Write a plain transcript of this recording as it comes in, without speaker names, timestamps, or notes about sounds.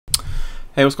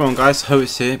Hey, what's going on, guys?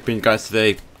 Host here, bringing you guys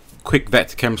today quick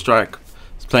Vector Chem strike.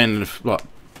 It's playing in a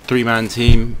three-man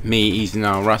team, me, Easy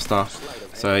Now, Rasta.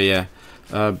 So yeah,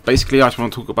 basically I just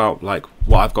want to talk about like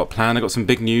what I've got planned. I got some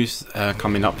big news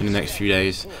coming up in the next few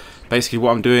days. Basically,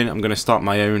 what I'm doing, I'm gonna start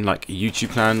my own like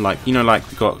YouTube plan. Like you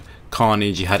we got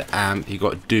Carnage, you had Amp, you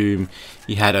got Doom,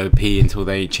 you had OP until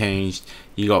they changed.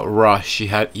 You got Rush, you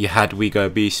had We Go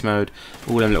Beast Mode,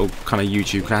 all them little kind of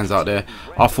YouTube clans out there.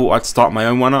 I thought I'd start my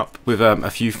own one up with a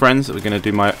few friends that we're gonna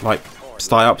do my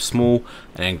start up small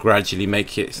and then gradually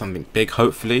make it something big.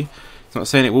 Hopefully, it's not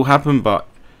saying it will happen, but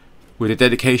with the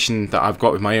dedication that I've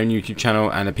got with my own YouTube channel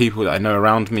and the people that I know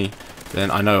around me, then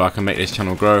I know I can make this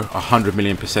channel grow.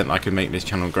 100,000,000% I can make this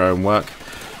channel grow and work.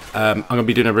 I'm going to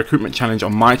be doing a recruitment challenge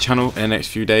on my channel in the next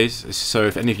few days. So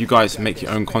if any of you guys make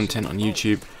your own content on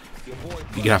YouTube, you're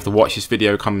going to have to watch this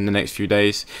video come in the next few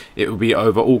days. It will be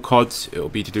over all CODs. It will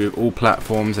be to do with all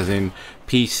platforms, as in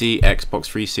PC, Xbox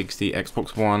 360,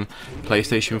 Xbox One,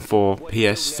 PlayStation 4,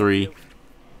 PS3,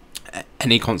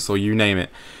 any console, you name it.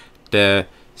 The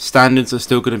standards are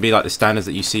still going to be like the standards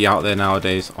that you see out there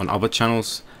nowadays on other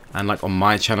channels and like on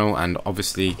my channel, and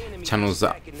obviously channels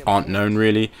that aren't known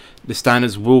really. The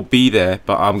standards will be there,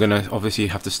 but I'm gonna obviously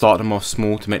have to start them off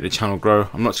small to make the channel grow.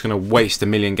 I'm not just gonna waste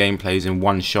 1,000,000 gameplays in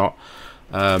one shot.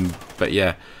 But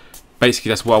yeah, basically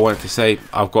that's what I wanted to say.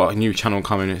 I've got a new channel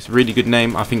coming. It's a really good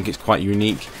name. I think it's quite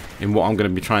unique in what I'm going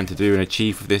to be trying to do and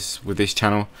achieve with this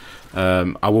channel.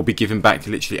 I will be giving back to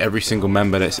literally every single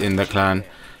member that's in the clan.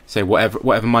 So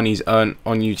whatever money's earned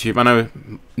on YouTube, I know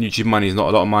YouTube money is not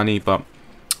a lot of money, but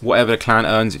whatever the clan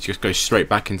earns, it just goes straight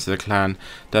back into the clan.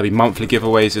 There'll be monthly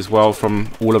giveaways as well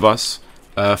from all of us,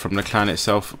 from the clan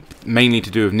itself, mainly to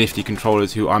do with nifty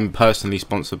controllers who I'm personally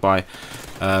sponsored by,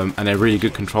 and they're really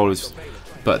good controllers.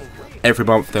 But every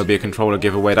month there'll be a controller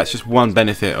giveaway. That's just one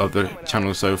benefit of the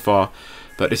channel so far.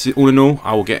 But this is all in all.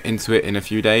 I will get into it in a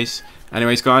few days.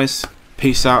 Anyways, guys,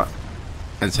 peace out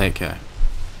and take care.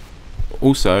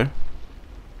 Also,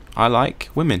 I like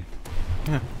women.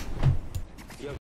 Yeah.